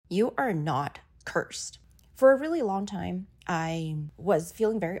you are not cursed. For a really long time, I was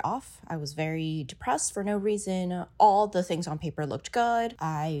feeling very off. I was very depressed for no reason. All the things on paper looked good.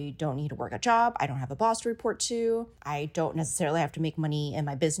 I don't need to work a job. I don't have a boss to report to. I don't necessarily have to make money in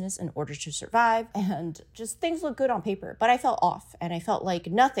my business in order to survive. And just things look good on paper. But I felt off and I felt like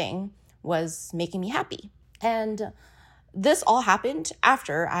nothing was making me happy. And this all happened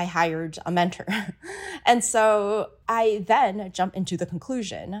after I hired a mentor. And so I then jumped into the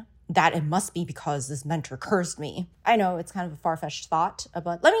conclusion that it must be because this mentor cursed me. I know it's kind of a far-fetched thought,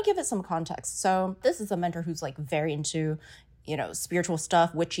 but let me give it some context. So this is a mentor who's like very into, spiritual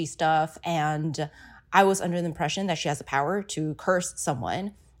stuff, witchy stuff. And I was under the impression that she has the power to curse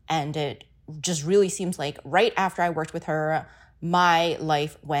someone. And it just really seems like right after I worked with her, my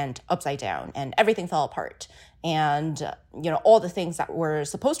life went upside down and everything fell apart. And, all the things that were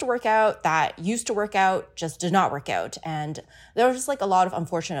supposed to work out, that used to work out, just did not work out. And there was just like a lot of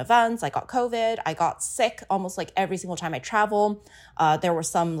unfortunate events. I got COVID. I got sick almost like every single time I travel. There were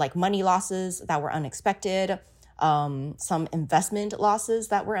some like money losses that were unexpected, some investment losses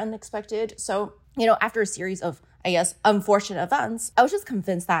that were unexpected. So, after a series of, unfortunate events, I was just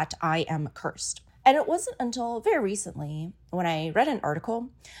convinced that I am cursed. And it wasn't until very recently when I read an article,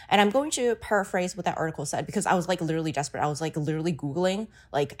 and I'm going to paraphrase what that article said because I was like literally desperate. I was like literally Googling,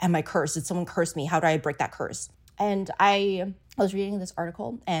 like, am I cursed? Did someone curse me? How do I break that curse? And I was reading this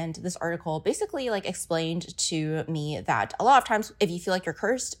article, and this article basically like explained to me that a lot of times if you feel like you're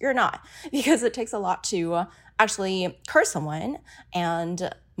cursed, you're not, because it takes a lot to actually curse someone. And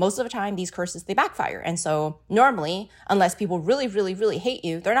most of the time, these curses, they backfire. And so normally, unless people really, really, really hate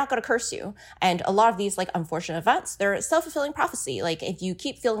you, they're not going to curse you. And a lot of these like unfortunate events, they're self-fulfilling prophecy. Like if you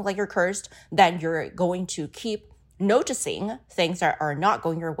keep feeling like you're cursed, then you're going to keep noticing things that are not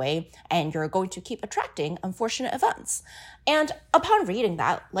going your way, and you're going to keep attracting unfortunate events. And upon reading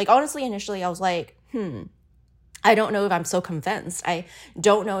that, like honestly, initially I was like, I don't know if I'm so convinced. I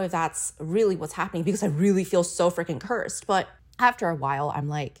don't know if that's really what's happening because I really feel so freaking cursed. But after a while, I'm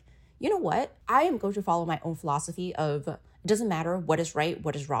like, you know what? I am going to follow my own philosophy of it doesn't matter what is right,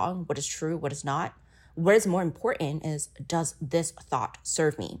 what is wrong, what is true, what is not. What is more important is, does this thought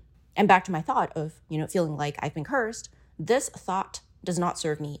serve me? And back to my thought of, feeling like I've been cursed, this thought does not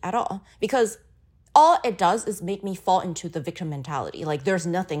serve me at all, because all it does is make me fall into the victim mentality. Like there's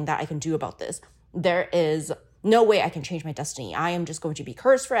nothing that I can do about this. There is no way I can change my destiny. I am just going to be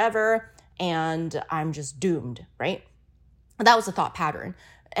cursed forever and I'm just doomed, right? That was a thought pattern.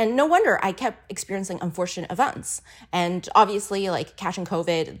 And no wonder I kept experiencing unfortunate events. And obviously, like catching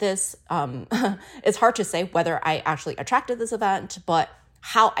COVID, this it's hard to say whether I actually attracted this event, but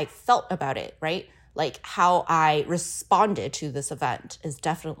how I felt about it, right? Like how I responded to this event is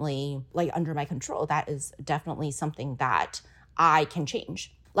definitely like under my control. That is definitely something that I can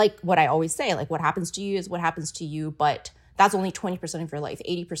change. Like what I always say, like what happens to you is what happens to you, but that's only 20% of your life.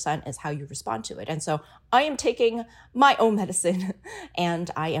 80% is how you respond to it. And so I am taking my own medicine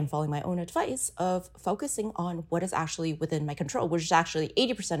and I am following my own advice of focusing on what is actually within my control, which is actually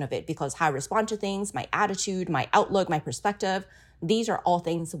 80% of it, because how I respond to things, my attitude, my outlook, my perspective, these are all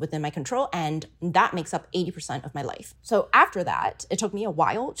things within my control, and that makes up 80% of my life. So after that, it took me a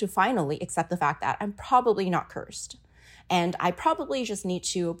while to finally accept the fact that I'm probably not cursed. And I probably just need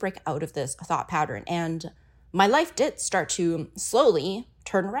to break out of this thought pattern. And my life did start to slowly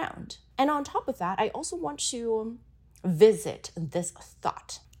turn around. And on top of that, I also want to visit this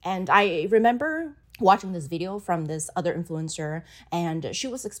thought. And I remember watching this video from this other influencer, and she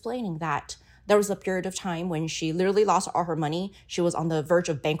was explaining that there was a period of time when she literally lost all her money. She was on the verge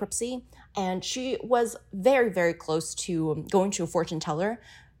of bankruptcy, and she was very, very close to going to a fortune teller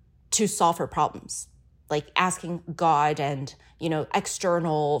to solve her problems, like asking God and,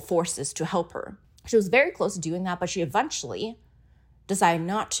 external forces to help her. She was very close to doing that, but she eventually decided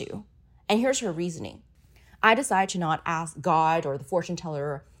not to. And here's her reasoning. I decided to not ask God or the fortune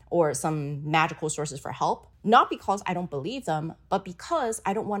teller or some magical sources for help, not because I don't believe them, but because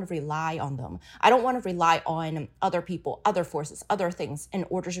I don't want to rely on them. I don't want to rely on other people, other forces, other things in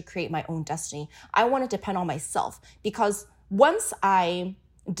order to create my own destiny. I want to depend on myself, because once I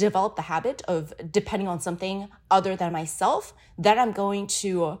develop the habit of depending on something other than myself, then I'm going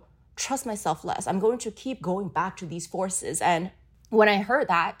to trust myself less. I'm going to keep going back to these forces. And when I heard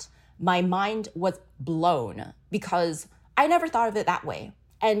that, my mind was blown because I never thought of it that way.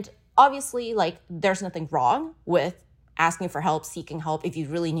 And obviously, like, there's nothing wrong with asking for help, seeking help. If you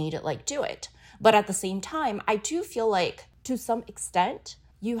really need it, like, do it. But at the same time, I do feel like to some extent,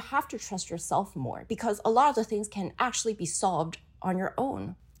 you have to trust yourself more, because a lot of the things can actually be solved on your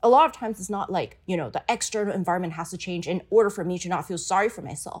own. a lot of times it's not like, the external environment has to change in order for me to not feel sorry for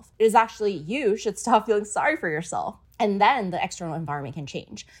myself. It is actually you should stop feeling sorry for yourself. And then the external environment can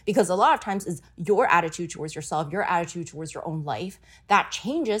change, because a lot of times it's your attitude towards yourself, your attitude towards your own life that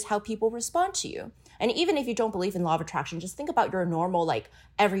changes how people respond to you. And even if you don't believe in law of attraction, just think about your normal,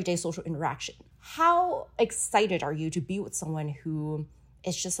 everyday social interaction. How excited are you to be with someone who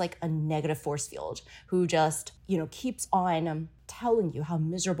is just like a negative force field, who just, keeps on telling you how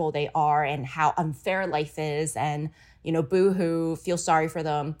miserable they are and how unfair life is and, boo-hoo, feel sorry for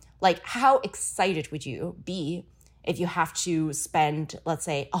them? How excited would you be if you have to spend, let's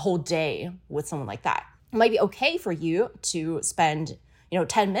say, a whole day with someone like that? It might be okay for you to spend,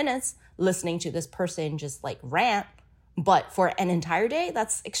 10 minutes listening to this person just rant, but for an entire day,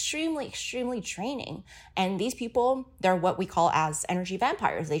 that's extremely, extremely draining. And these people, they're what we call as energy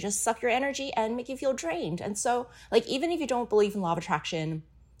vampires. They just suck your energy and make you feel drained. And so, even if you don't believe in law of attraction,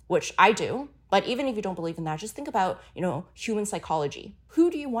 which I do, but even if you don't believe in that, just think about, human psychology. Who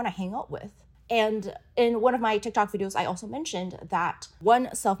do you want to hang out with? And in one of my TikTok videos, I also mentioned that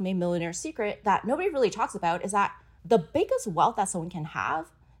one self-made millionaire secret that nobody really talks about is that the biggest wealth that someone can have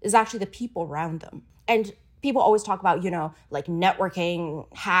is actually the people around them. And people always talk about, networking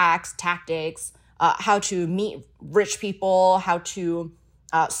hacks, tactics, how to meet rich people, how to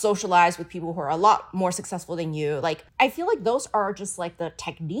socialize with people who are a lot more successful than you. I feel like those are just the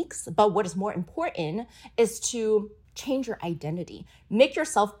techniques, but what is more important is to change your identity. Make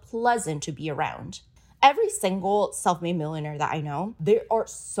yourself pleasant to be around. Every single self-made millionaire that I know, they are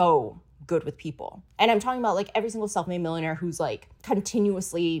so good with people. And I'm talking about every single self-made millionaire who's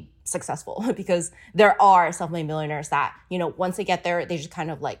continuously successful, because there are self-made millionaires that, once they get there, they just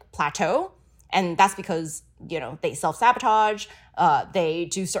kind of plateau. And that's because, they self-sabotage, they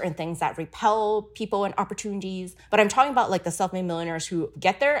do certain things that repel people and opportunities. But I'm talking about the self-made millionaires who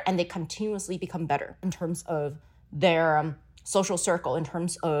get there and they continuously become better in terms of their social circle, in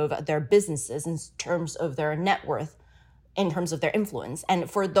terms of their businesses, in terms of their net worth, in terms of their influence. And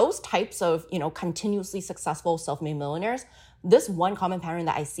for those types of, continuously successful self-made millionaires, this one common pattern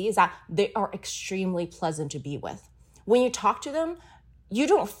that I see is that they are extremely pleasant to be with. When you talk to them, you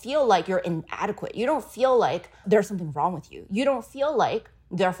don't feel like you're inadequate. You don't feel like there's something wrong with you. You don't feel like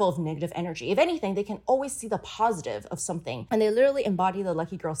they're full of negative energy. If anything, they can always see the positive of something. And they literally embody the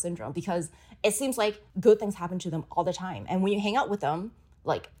lucky girl syndrome, because it seems like good things happen to them all the time. And when you hang out with them,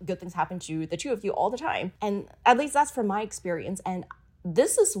 good things happen to the two of you all the time. And at least that's from my experience. And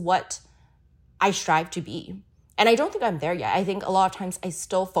this is what I strive to be. And I don't think I'm there yet. I think a lot of times I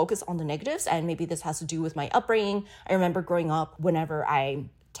still focus on the negatives, and maybe this has to do with my upbringing. I remember growing up, whenever I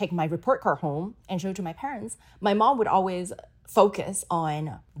take my report card home and show it to my parents, my mom would always focus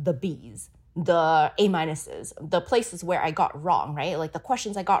on the B's, the A minuses, the places where I got wrong, right? The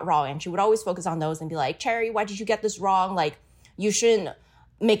questions I got wrong. And she would always focus on those and be like, Cherry, why did you get this wrong? You shouldn't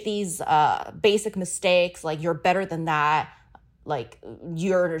make these basic mistakes. You're better than that.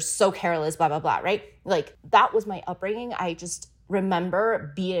 You're so careless, blah, blah, blah, right? That was my upbringing. I just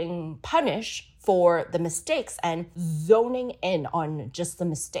remember being punished for the mistakes and zoning in on just the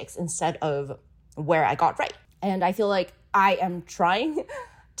mistakes instead of where I got right. And I feel like I am trying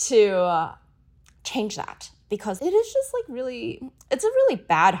to change that, because it is just it's a really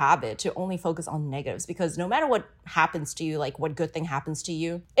bad habit to only focus on negatives, because no matter what happens to you, what good thing happens to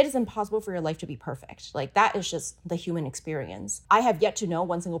you, it is impossible for your life to be perfect. That is just the human experience. I have yet to know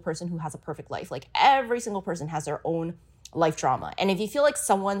one single person who has a perfect life. Every single person has their own life drama. And if you feel like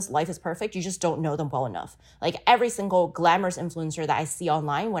someone's life is perfect, you just don't know them well enough. Every single glamorous influencer that I see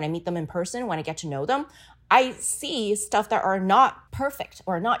online, when I meet them in person, when I get to know them, I see stuff that are not perfect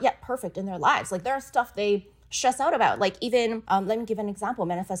or not yet perfect in their lives. There are stuff they stress out about. Even, let me give an example,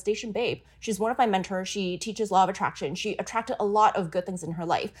 Manifestation Babe. She's one of my mentors. She teaches law of attraction. She attracted a lot of good things in her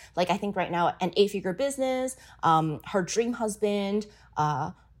life. I think right now, an 8-figure business, her dream husband,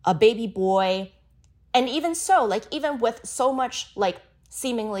 a baby boy. And even so, even with so much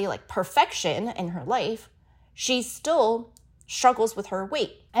seemingly perfection in her life, she still struggles with her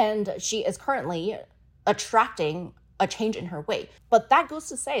weight. And she is currently attracting a change in her weight. But that goes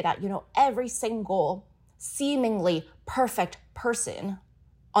to say that, every single seemingly perfect person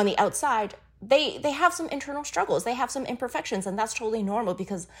on the outside, they have some internal struggles. They have some imperfections, and that's totally normal,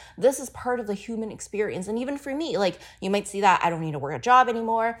 because this is part of the human experience. And even for me, you might see that I don't need to work a job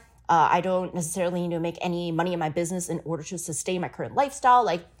anymore. I don't necessarily need to make any money in my business in order to sustain my current lifestyle.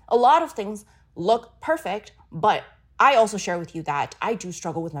 A lot of things look perfect, but I also share with you that I do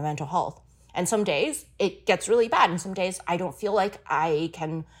struggle with my mental health. And some days it gets really bad. And some days I don't feel like I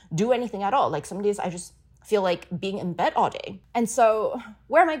can do anything at all. Some days I just feel like being in bed all day. And so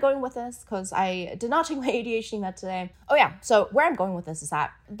where am I going with this? Because I did not take my ADHD med today. Oh yeah, so where I'm going with this is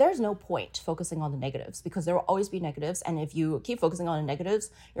that there's no point focusing on the negatives because there will always be negatives. And if you keep focusing on the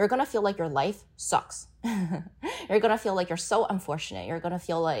negatives, you're gonna feel like your life sucks. You're gonna feel like you're so unfortunate. You're gonna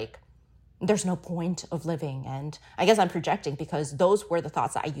feel like there's no point of living. And I guess I'm projecting because those were the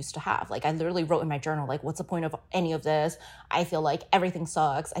thoughts that I used to have. Like I literally wrote in my journal, like, what's the point of any of this? I feel like everything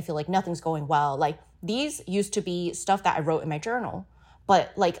sucks. I feel like nothing's going well. Like these used to be stuff that I wrote in my journal.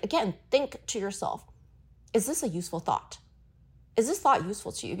 But like, again, think to yourself, is this a useful thought? Is this thought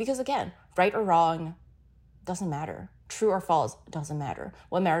useful to you? Because again, right or wrong doesn't matter. True or false doesn't matter.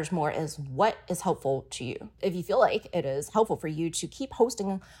 What matters more is what is helpful to you. If you feel like it is helpful for you to keep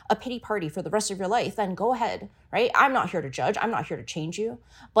hosting a pity party for the rest of your life, then go ahead, right? I'm not here to judge. I'm not here to change you.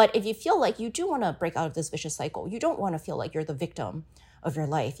 But if you feel like you do want to break out of this vicious cycle, you don't want to feel like you're the victim of your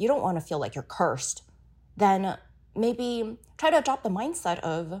life, you don't want to feel like you're cursed, then maybe try to adopt the mindset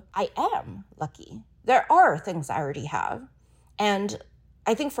of, I am lucky. There are things I already have. And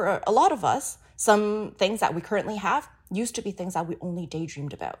I think for a lot of us, some things that we currently have used to be things that we only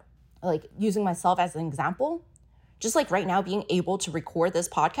daydreamed about. Like using myself as an example, just like right now being able to record this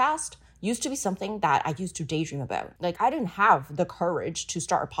podcast used to be something that I used to daydream about. Like I didn't have the courage to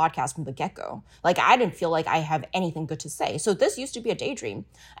start a podcast from the get-go. Like I didn't feel like I have anything good to say. So this used to be a daydream.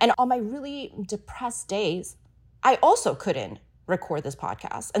 And on my really depressed days, I also couldn't record this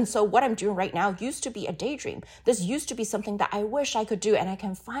podcast. And so what I'm doing right now used to be a daydream. This used to be something that I wish I could do and I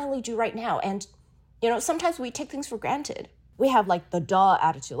can finally do right now. And you know, sometimes we take things for granted. We have like the duh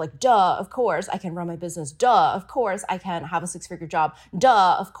attitude, like duh, of course I can run my business. Duh, of course I can have a 6-figure job.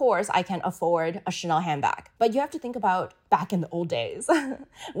 Duh, of course I can afford a Chanel handbag. But you have to think about back in the old days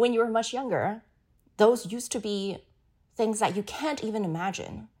when you were much younger, those used to be things that you can't even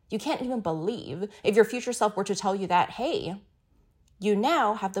imagine. You can't even believe if your future self were to tell you that, hey, you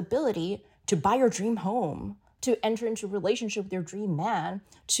now have the ability to buy your dream home, to enter into a relationship with your dream man,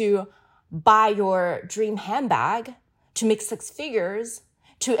 to buy your dream handbag, to make 6 figures,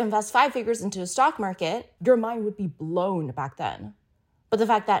 to invest 5 figures into the stock market, your mind would be blown back then. But the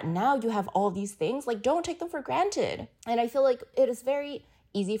fact that now you have all these things, like don't take them for granted. And I feel like it is very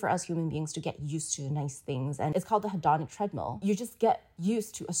easy for us human beings to get used to nice things. And it's called the hedonic treadmill. You just get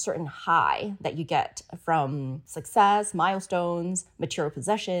used to a certain high that you get from success, milestones, material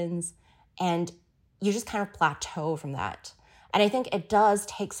possessions, and you just kind of plateau from that. And I think it does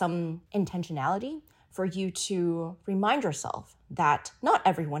take some intentionality for you to remind yourself that not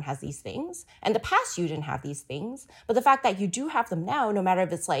everyone has these things. In the past, you didn't have these things, but the fact that you do have them now, no matter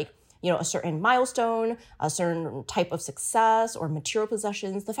if it's like, you know, a certain milestone, a certain type of success or material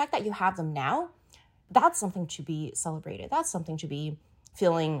possessions, the fact that you have them now, that's something to be celebrated. That's something to be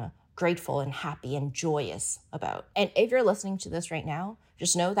feeling grateful and happy and joyous about. And if you're listening to this right now,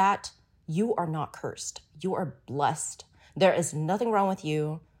 just know that you are not cursed. You are blessed. There is nothing wrong with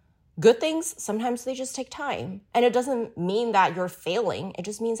you. Good things, sometimes they just take time. And it doesn't mean that you're failing. It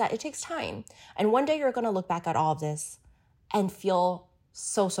just means that it takes time. And one day you're going to look back at all of this and feel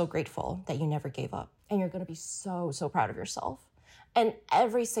so, so grateful that you never gave up. And you're going to be so, so proud of yourself. And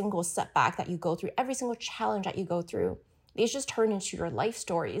every single setback that you go through, every single challenge that you go through, these just turn into your life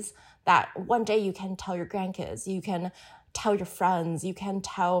stories that one day you can tell your grandkids, you can tell your friends, you can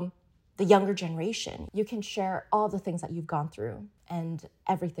tell the younger generation. You can share all the things that you've gone through and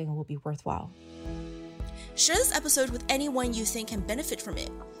everything will be worthwhile. Share this episode with anyone you think can benefit from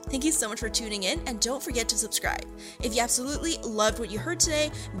it. Thank you so much for tuning in and don't forget to subscribe. If you absolutely loved what you heard today,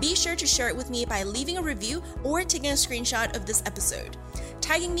 be sure to share it with me by leaving a review or taking a screenshot of this episode,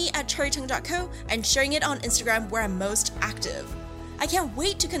 tagging me at cherrytongue.co and sharing it on Instagram where I'm most active. I can't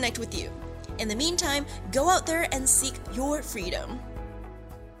wait to connect with you. In the meantime, go out there and seek your freedom.